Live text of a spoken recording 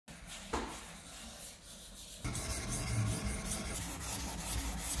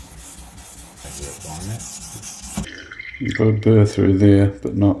You've got a burr through there,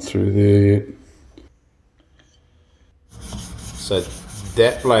 but not through there yet. So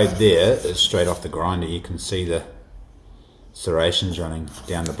that blade there is straight off the grinder. You can see the serrations running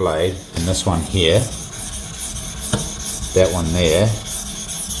down the blade, and this one here, that one there,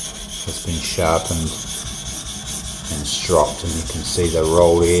 has been sharpened and stropped, and you can see the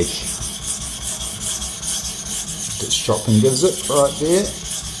roll edge that stropping gives it right there.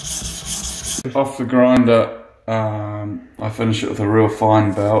 Off the grinder, I finish it with a real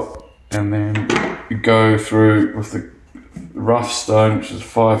fine belt, and then you go through with the rough stone, which is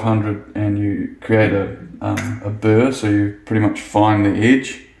 500, and you create a burr, so you pretty much find the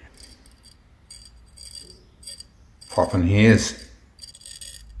edge. Popping hairs.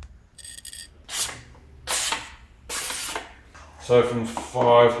 So from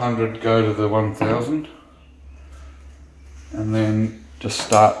 500 go to the 1000, and then just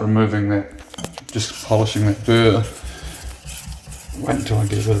start removing that, just polishing that burr. Wait until I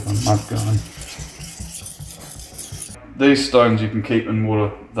get a bit of a mud going. These stones you can keep in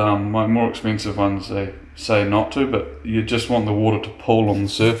water. My more expensive ones, they say not to, but you just want the water to pool on the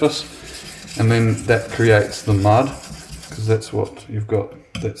surface, and then that creates the mud, because that's what you've got,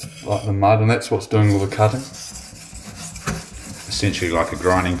 that's like the mud, and that's what's doing all the cutting. Essentially like a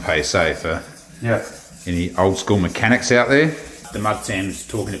grinding paste, eh, for yeah. Any old school mechanics out there? The mud Sam's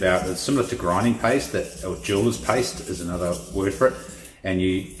talking about is similar to grinding paste, or jeweler's paste is another word for it. And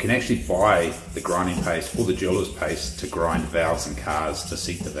you can actually buy the grinding paste or the jeweler's paste to grind valves in cars, to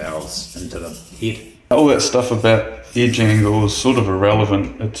seat the valves into the head. All that stuff about edge angle is sort of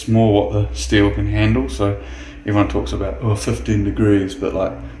irrelevant. It's more what the steel can handle. So everyone talks about 15 degrees, but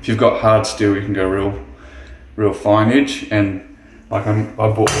like if you've got hard steel, you can go real fine edge. And like I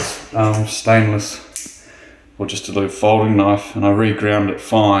bought this stainless, or just a little folding knife, and I re-ground it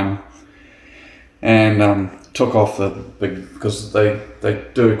fine, and took off the big, because they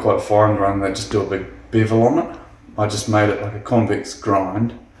do quite a fine grind, they just do a big bevel on it. I just made it like a convex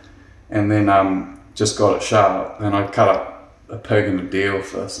grind, and then just got it sharp, and I cut up a pig and a deer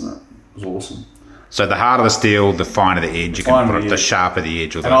with this, and it was awesome. So the harder the steel, the finer the edge. You can put it, the sharper the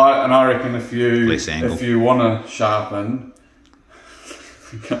edge. And I reckon if you want to sharpen,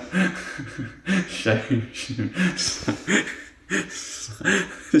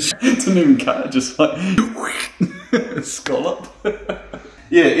 didn't even cut it, just like scallop.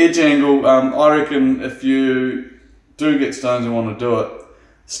 Yeah, edge angle. I reckon if you do get stones and want to do it,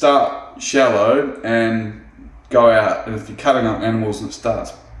 start shallow and go out. And if you're cutting up animals and it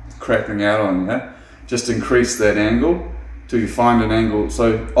starts crapping out on you, just increase that angle till you find an angle.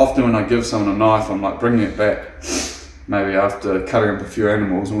 So often when I give someone a knife, I'm like bringing it back, maybe after cutting up a few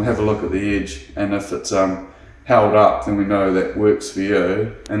animals, and we'll have a look at the edge, and if it's held up, then we know that works for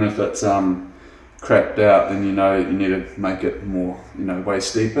you, and if it's crapped out, then you know you need to make it more, way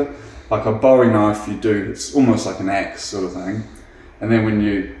steeper. Like a bowie knife, it's almost like an axe sort of thing, and then when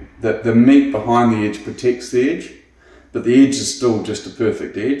the meat behind the edge protects the edge, but the edge is still just a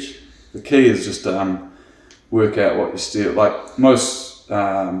perfect edge. The key is just to work out what your steel, like most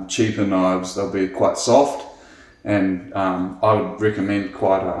cheaper knives, they'll be quite soft, and I would recommend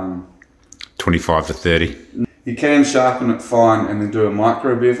quite a 25 to 30. You can sharpen it fine and then do a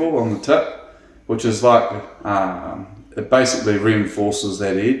micro bevel on the tip, which is like it basically reinforces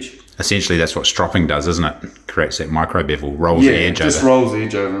that edge. Essentially that's what stropping does, isn't it? Creates that micro bevel, rolls the edge over. Yeah, just rolls the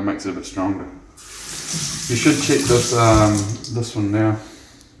edge over and makes it a bit stronger. You should check this this one now,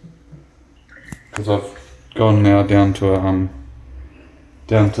 because I've gone now down to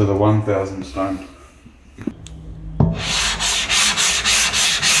the 1000 stone.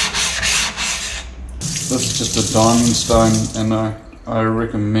 This is just a diamond stone, and I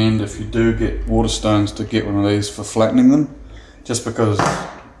recommend, if you do get waterstones, to get one of these for flattening them, just because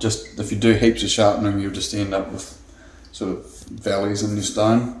if you do heaps of sharpening, you'll just end up with sort of valleys in your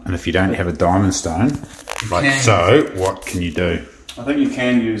stone. And if you don't have a diamond stone, so, what can you do? I think you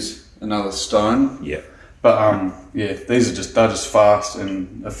can use another stone. Yeah. But yeah, they're just fast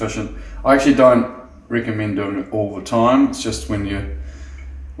and efficient. I actually don't recommend doing it all the time. It's just when you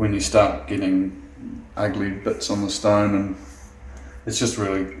start getting ugly bits on the stone, and it's just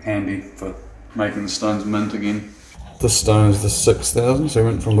really handy for making the stones mint again. This stone is the 6000, so we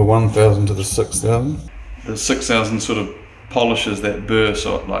went from the 1000 to the 6000. The 6000 sort of polishes that burr,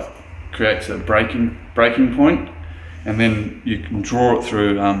 so it like creates a breaking point, and then you can draw it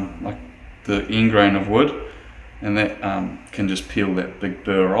through like the end grain of wood, and that can just peel that big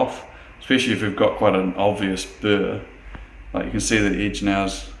burr off, especially if you've got quite an obvious burr. Like you can see the edge now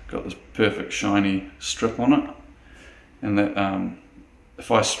has got this perfect shiny strip on it, and that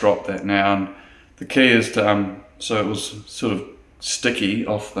if I strop that now, and The key is to, so it was sort of sticky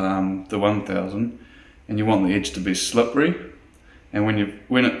off the 1000, and you want the edge to be slippery. And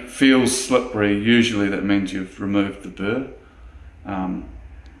when it feels slippery, usually that means you've removed the burr.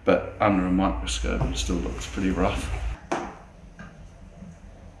 But under a microscope, it still looks pretty rough.